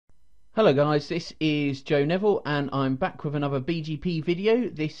Hello guys, this is Joe Neville and I'm back with another BGP video.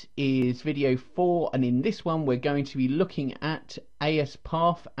 This is video 4 and in this one we're going to be looking at AS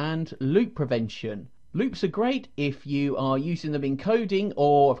path and loop prevention. Loops are great if you are using them in coding,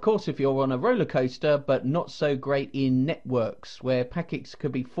 or of course if you're on a roller coaster, but not so great in networks where packets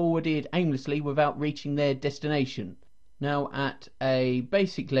could be forwarded aimlessly without reaching their destination. Now, at a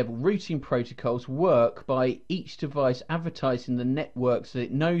basic level, routing protocols work by each device advertising the networks that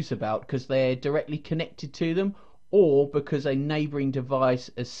it knows about because they're directly connected to them, or because a neighboring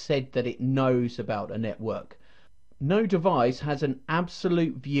device has said that it knows about a network. No device has an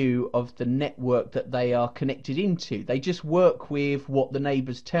absolute view of the network that they are connected into. They just work with what the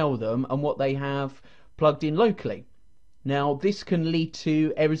neighbors tell them and what they have plugged in locally. Now, this can lead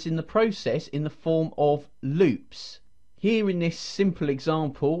to errors in the process in the form of loops. Here in this simple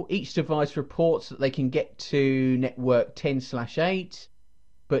example, each device reports that they can get to network 10/8,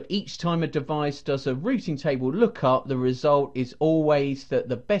 but each time a device does a routing table lookup, the result is always that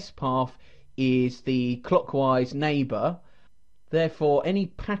the best path is the clockwise neighbor. Therefore, any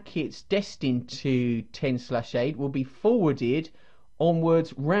packets destined to 10/8 will be forwarded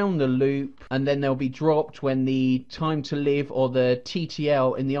onwards round the loop, and then they'll be dropped when the time to live or the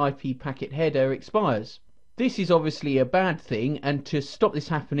TTL in the IP packet header expires. This is obviously a bad thing, and to stop this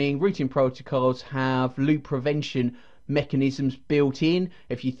happening, routing protocols have loop prevention mechanisms built in.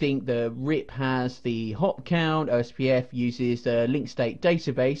 If you think the RIP has the hop count, OSPF uses the link state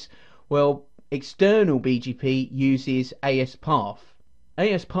database, well, external BGP uses AS path.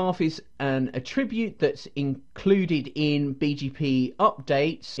 AS path is an attribute that's included in BGP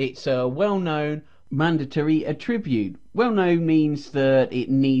updates. It's a well-known mandatory attribute. Well known means that it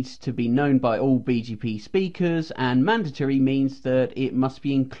needs to be known by all BGP speakers, and mandatory means that it must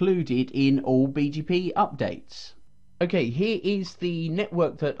be included in all BGP updates. Okay, here is the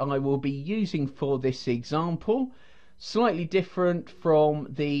network that I will be using for this example. Slightly different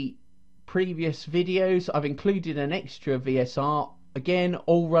from the previous videos. I've included an extra VSR, again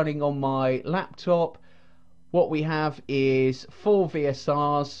all running on my laptop. What we have is 4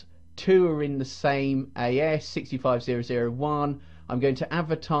 VSRs. 2 are in the same AS 65001. I'm going to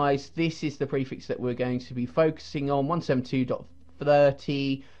advertise, this is the prefix that we're going to be focusing on,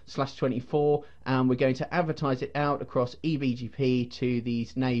 172.30/24, and we're going to advertise it out across EBGP to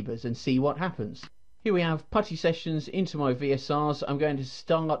these neighbors and see what happens. Here we have putty sessions into my VSRs. I'm going to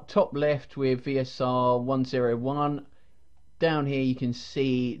start top left with VSR 101. Down here you can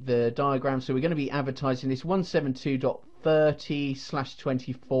see the diagram, so we're going to be advertising this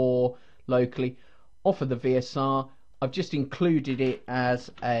 172.30/24 locally off of the VSR. I've just included it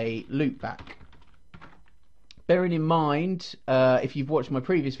as a loopback. Bearing in mind, if you've watched my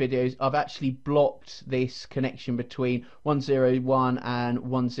previous videos, I've actually blocked this connection between 101 and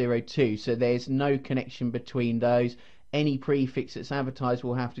 102, so there's no connection between those. Any prefix that's advertised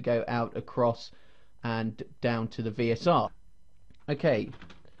will have to go out across and down to the VSR. Okay,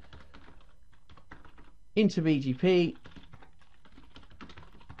 into BGP,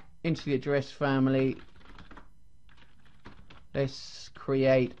 into the address family. Let's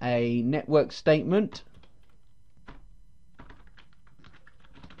create a network statement.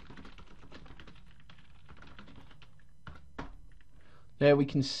 There we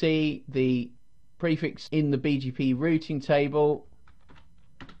can see the prefix in the BGP routing table.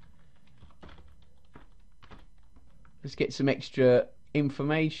 Let's get some extra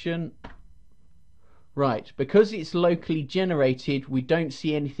information. Right, because it's locally generated, we don't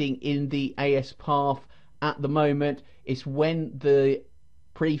see anything in the AS path at the moment. It's when the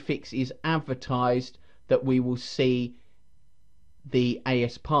prefix is advertised that we will see the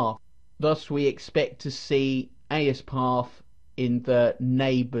AS path. Thus, we expect to see AS path in the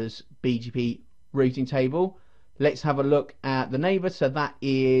neighbor's BGP routing table. Let's have a look at the neighbor. So that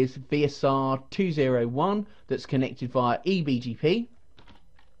is VSR 201 that's connected via EBGP.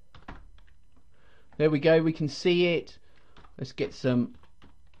 There we go, we can see it. Let's get some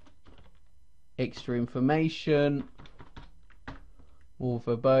extra information. More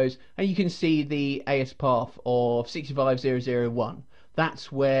verbose. And you can see the AS path of 65001.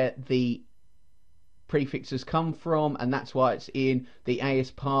 That's where the prefixes come from, and that's why it's in the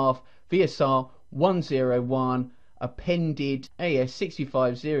AS path. VSR 101 appended AS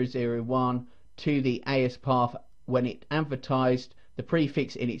 65001 to the AS path when it advertised the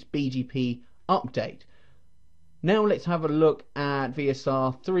prefix in its BGP update. Now let's have a look at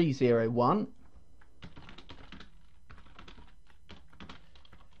VSR 301.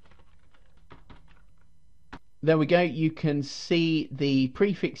 There we go, you can see the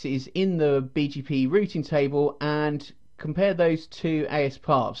prefixes in the BGP routing table, and compare those two AS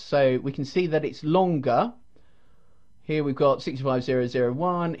paths. So we can see that it's longer. Here we've got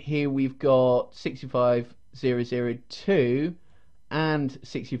 65001, here we've got 65002 and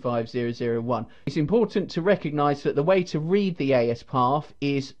 65001. It's important to recognize that the way to read the AS path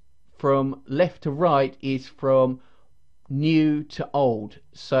is from left to right, is from new to old.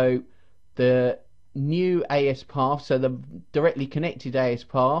 So the new AS path, so the directly connected AS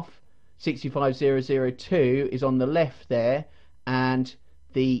path, 65002 is on the left there, and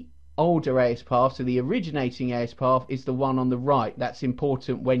the older AS path, so the originating AS path, is the one on the right. That's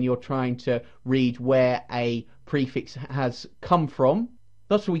important when you're trying to read where a prefix has come from.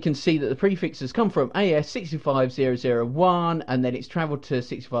 Thus we can see that the prefix has come from AS 65001, and then it's travelled to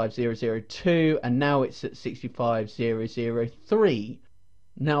 65002, and now it's at 65003.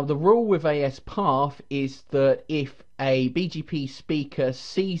 Now the rule with AS path is that if a BGP speaker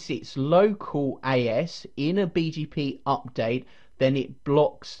sees its local AS in a BGP update, then it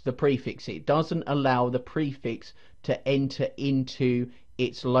blocks the prefix. It doesn't allow the prefix to enter into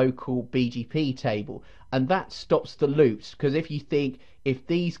its local BGP table, and that stops the loops. Because if you think, if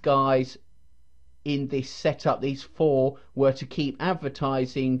these guys in this setup, these four, were to keep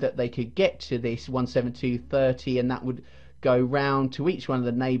advertising that they could get to this 172.30, and that would go round to each one of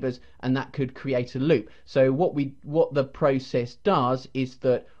the neighbors, and that could create a loop. So what the process does is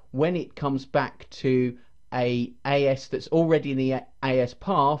that when it comes back to a AS that's already in the AS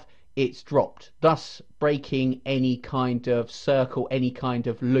path, it's dropped, thus breaking any kind of circle, any kind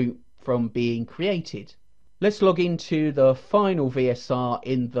of loop from being created. Let's log into the final VSR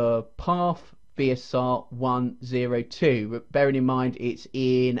in the path, VSR 102. Bearing in mind it's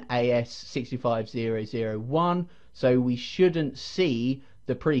in AS 65001, so we shouldn't see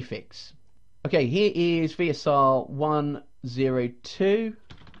the prefix. Okay, here is VSR 102.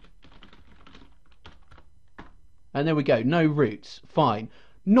 And there we go, no roots, fine.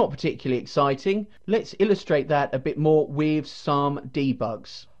 Not particularly exciting. Let's illustrate that a bit more with some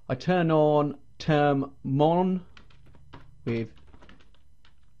debugs. I turn on term mon with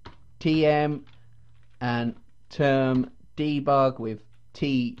TM and term debug with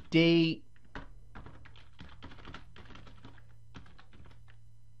TD.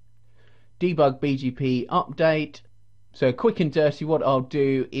 Debug BGP update. So quick and dirty, what I'll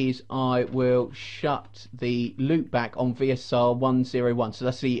do is I will shut the loopback on VSR 101. So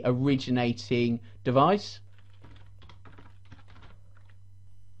that's the originating device.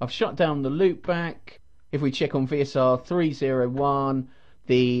 I've shut down the loopback. If we check on VSR 301,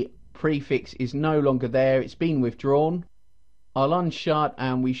 the prefix is no longer there. It's been withdrawn. I'll unshut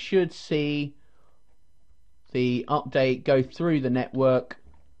and we should see the update go through the network.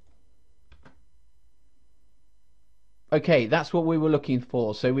 Okay, that's what we were looking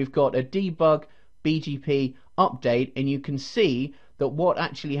for. So we've got a debug BGP update, and you can see that what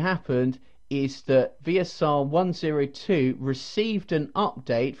actually happened is that VSR 102 received an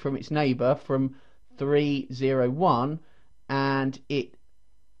update from its neighbor from 301, and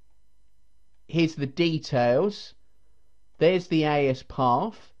here's the details. There's the AS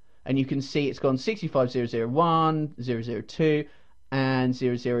path, and you can see it's gone 65001, 002 and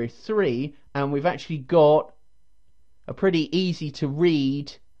 003, and we've actually got a pretty easy to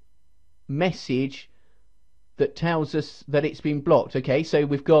read message that tells us that it's been blocked. Okay, so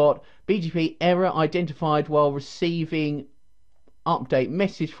we've got BGP error identified while receiving update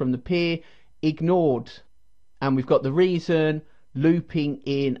message from the peer, ignored, and we've got the reason, looping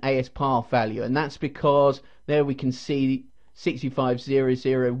in AS path value, and that's because there we can see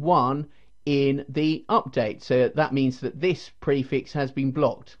 65001 in the update, so that means that this prefix has been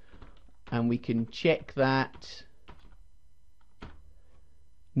blocked, and we can check that.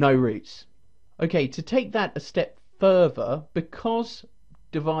 No roots. Okay, to take that a step further, because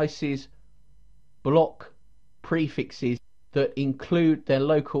devices block prefixes that include their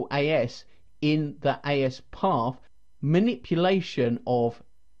local AS in the AS path, manipulation of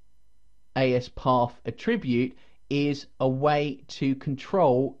AS path attribute is a way to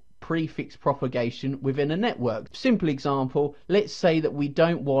control prefix propagation within a network. Simple example, let's say that we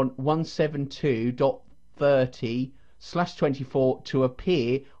don't want 172.30/24 to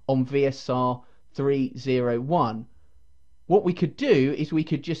appear on VSR 301. What we could do is we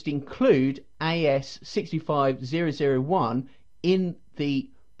could just include AS 65001 in the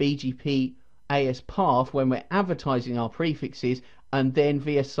BGP AS path when we're advertising our prefixes, and then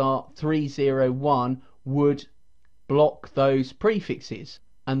VSR 301 would block those prefixes,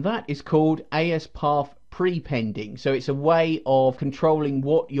 and that is called AS path prepending. So it's a way of controlling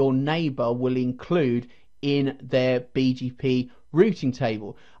what your neighbor will include in their BGP routing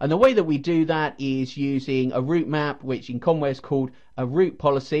table. And the way that we do that is using a route map, which in Conware is called a route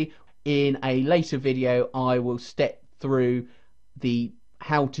policy. In a later video I will step through the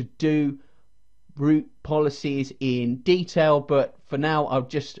how to do route policies in detail, but for now I'll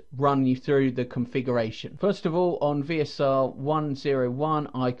just run you through the configuration. First of all, on VSR 101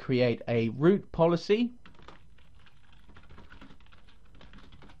 I create a route policy.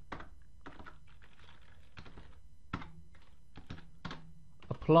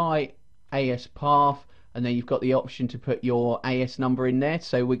 Apply AS path, and then you've got the option to put your AS number in there.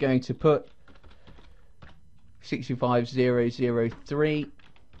 So we're going to put 65003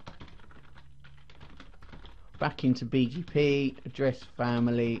 back into BGP, address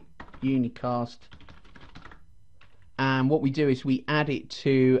family, unicast, and what we do is we add it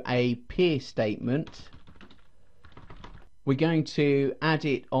to a peer statement. We're going to add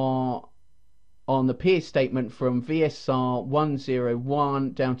it on the peer statement from VSR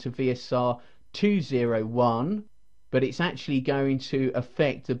 101 down to VSR 201, but it's actually going to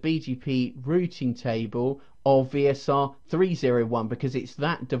affect the BGP routing table of VSR 301 because it's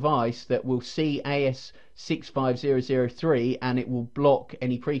that device that will see AS 65003 and it will block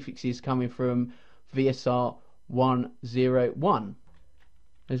any prefixes coming from VSR 101.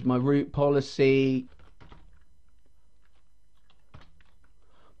 There's my route policy.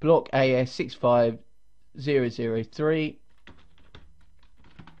 Block AS 65003,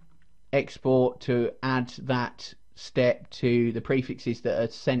 export to add that step to the prefixes that are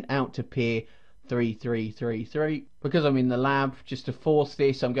sent out to peer 3333. Because I'm in the lab, just to force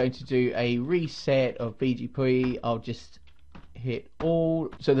this, I'm going to do a reset of BGP. I'll just hit all.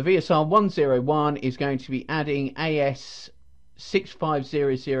 So the VSR 101 is going to be adding AS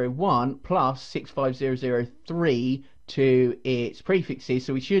 65001 plus 65003 to its prefixes,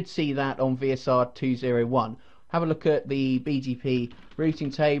 so we should see that on VSR 201. Have a look at the BGP routing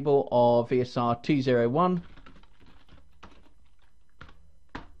table of VSR 201.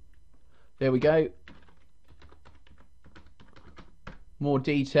 There we go. More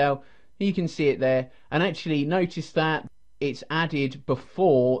detail. You can see it there, and actually notice that it's added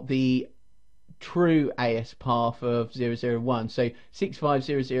before the true AS path of 001. So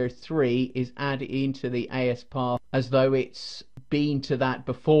 65003 is added into the AS path as though it's been to that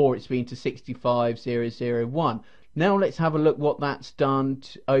before it's been to 65001. Now let's have a look what that's done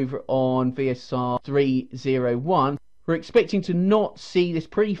over on VSR 301. We're expecting to not see this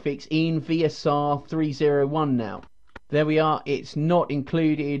prefix in VSR 301 now. There we are, it's not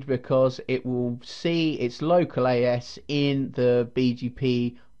included because it will see its local AS in the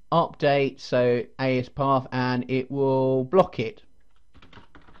BGP update, so AS path, and it will block it.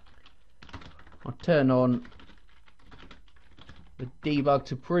 I'll turn on the debug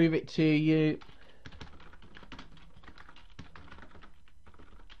to prove it to you.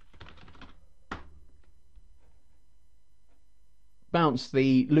 Bounce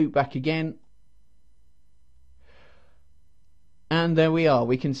the loop back again. And there we are,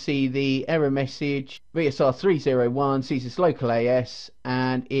 we can see the error message. VSR 301 sees its local AS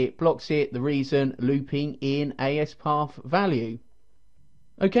and it blocks it. The reason, looping in AS path value.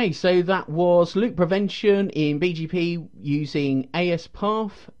 Okay, so that was loop prevention in BGP using AS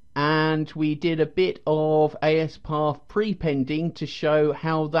path, and we did a bit of AS path prepending to show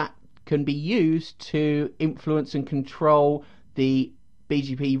how that can be used to influence and control the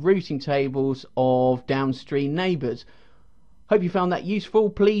BGP routing tables of downstream neighbours. Hope you found that useful.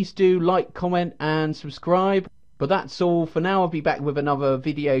 Please do like, comment and subscribe. But that's all for now. I'll be back with another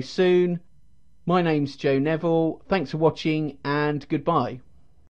video soon. My name's Joe Neville. Thanks for watching and goodbye.